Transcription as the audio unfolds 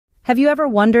Have you ever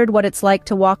wondered what it's like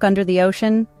to walk under the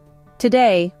ocean?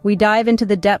 Today, we dive into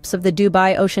the depths of the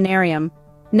Dubai Oceanarium.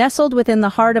 Nestled within the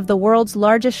heart of the world's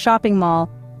largest shopping mall,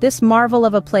 this marvel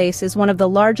of a place is one of the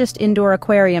largest indoor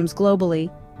aquariums globally.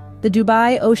 The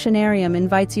Dubai Oceanarium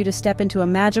invites you to step into a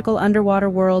magical underwater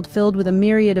world filled with a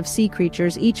myriad of sea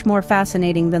creatures, each more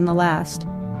fascinating than the last.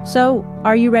 So,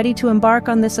 are you ready to embark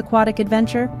on this aquatic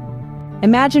adventure?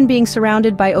 Imagine being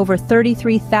surrounded by over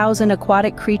 33,000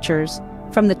 aquatic creatures,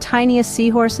 from the tiniest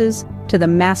seahorses to the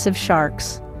massive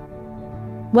sharks.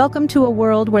 Welcome to a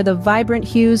world where the vibrant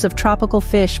hues of tropical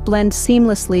fish blend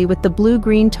seamlessly with the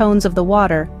blue-green tones of the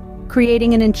water,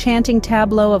 creating an enchanting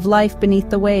tableau of life beneath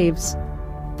the waves.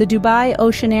 The Dubai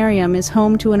Oceanarium is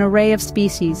home to an array of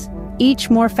species, each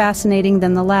more fascinating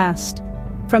than the last.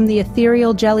 From the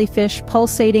ethereal jellyfish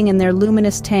pulsating in their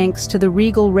luminous tanks to the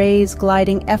regal rays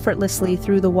gliding effortlessly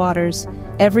through the waters,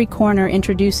 every corner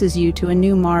introduces you to a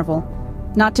new marvel.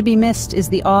 Not to be missed is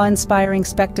the awe-inspiring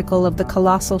spectacle of the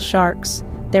colossal sharks,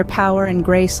 their power and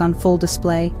grace on full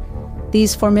display.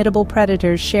 These formidable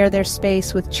predators share their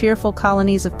space with cheerful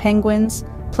colonies of penguins,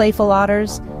 playful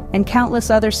otters, and countless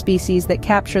other species that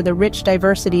capture the rich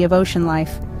diversity of ocean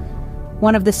life.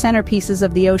 One of the centerpieces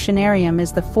of the Oceanarium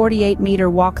is the 48-meter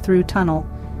walk-through tunnel.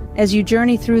 As you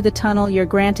journey through the tunnel, you're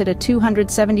granted a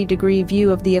 270-degree view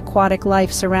of the aquatic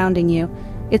life surrounding you.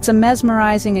 It's a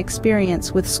mesmerizing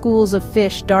experience with schools of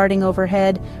fish darting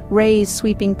overhead, rays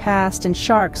sweeping past, and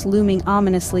sharks looming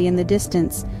ominously in the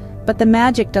distance. But the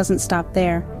magic doesn't stop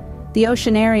there. The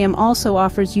Oceanarium also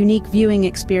offers unique viewing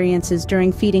experiences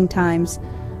during feeding times.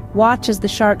 Watch as the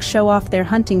sharks show off their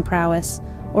hunting prowess,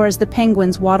 or as the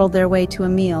penguins waddle their way to a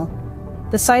meal.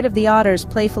 The sight of the otters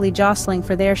playfully jostling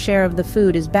for their share of the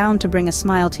food is bound to bring a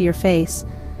smile to your face.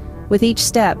 With each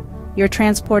step, you're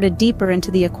transported deeper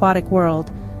into the aquatic world,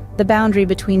 the boundary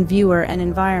between viewer and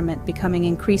environment becoming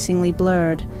increasingly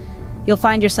blurred. You'll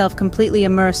find yourself completely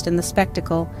immersed in the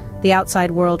spectacle, the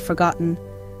outside world forgotten.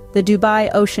 The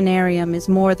Dubai Oceanarium is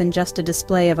more than just a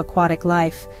display of aquatic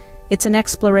life. It's an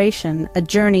exploration, a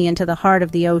journey into the heart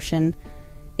of the ocean.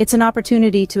 It's an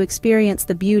opportunity to experience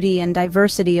the beauty and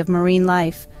diversity of marine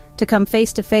life, to come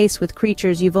face to face with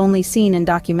creatures you've only seen in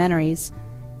documentaries.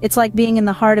 It's like being in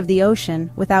the heart of the ocean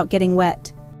without getting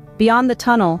wet. Beyond the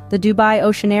tunnel, the Dubai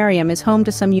Oceanarium is home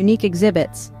to some unique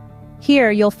exhibits. Here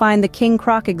you'll find the King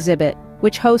Croc exhibit,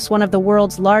 which hosts one of the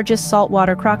world's largest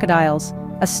saltwater crocodiles,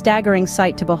 a staggering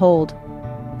sight to behold.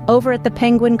 Over at the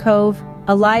Penguin Cove,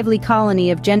 a lively colony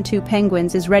of Gentoo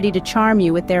penguins is ready to charm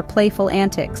you with their playful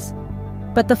antics.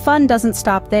 But the fun doesn't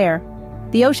stop there.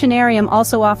 The Oceanarium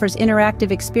also offers interactive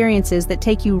experiences that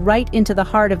take you right into the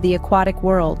heart of the aquatic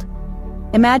world.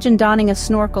 Imagine donning a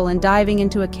snorkel and diving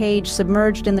into a cage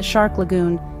submerged in the shark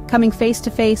lagoon, coming face to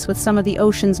face with some of the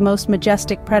ocean's most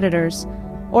majestic predators.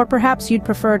 Or perhaps you'd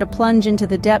prefer to plunge into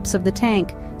the depths of the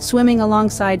tank, swimming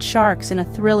alongside sharks in a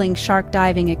thrilling shark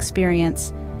diving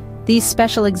experience. These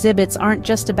special exhibits aren't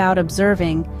just about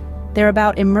observing, they're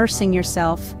about immersing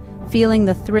yourself, feeling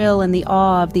the thrill and the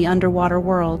awe of the underwater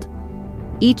world.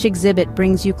 Each exhibit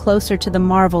brings you closer to the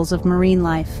marvels of marine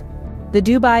life. The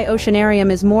Dubai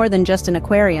Oceanarium is more than just an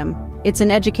aquarium, it's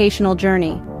an educational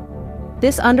journey.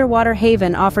 This underwater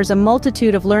haven offers a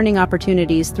multitude of learning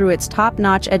opportunities through its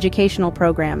top-notch educational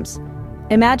programs.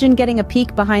 Imagine getting a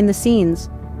peek behind the scenes,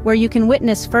 where you can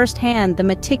witness firsthand the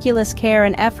meticulous care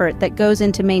and effort that goes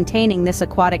into maintaining this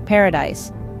aquatic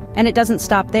paradise. And it doesn't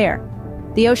stop there.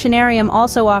 The Oceanarium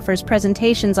also offers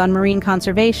presentations on marine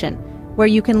conservation, where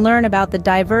you can learn about the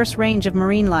diverse range of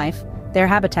marine life, their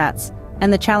habitats,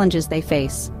 and the challenges they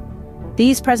face.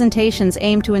 These presentations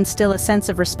aim to instill a sense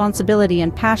of responsibility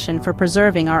and passion for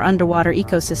preserving our underwater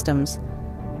ecosystems.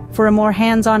 For a more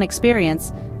hands-on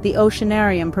experience, the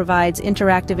Oceanarium provides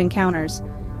interactive encounters.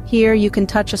 Here you can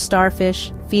touch a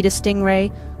starfish, feed a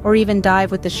stingray, or even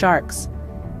dive with the sharks.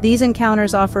 These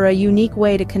encounters offer a unique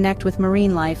way to connect with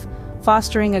marine life,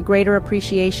 fostering a greater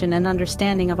appreciation and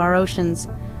understanding of our oceans.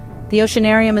 The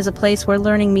Oceanarium is a place where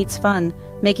learning meets fun,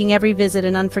 making every visit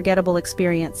an unforgettable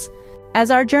experience. As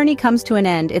our journey comes to an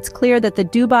end, it's clear that the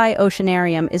Dubai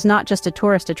Oceanarium is not just a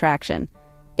tourist attraction.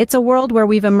 It's a world where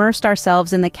we've immersed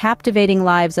ourselves in the captivating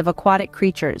lives of aquatic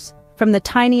creatures, from the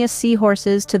tiniest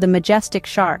seahorses to the majestic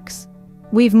sharks.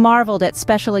 We've marveled at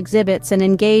special exhibits and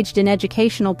engaged in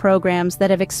educational programs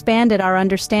that have expanded our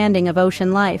understanding of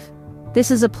ocean life. This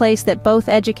is a place that both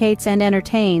educates and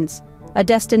entertains, a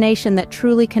destination that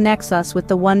truly connects us with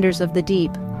the wonders of the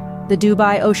deep. The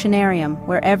Dubai Oceanarium,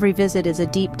 where every visit is a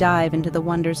deep dive into the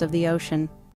wonders of the ocean.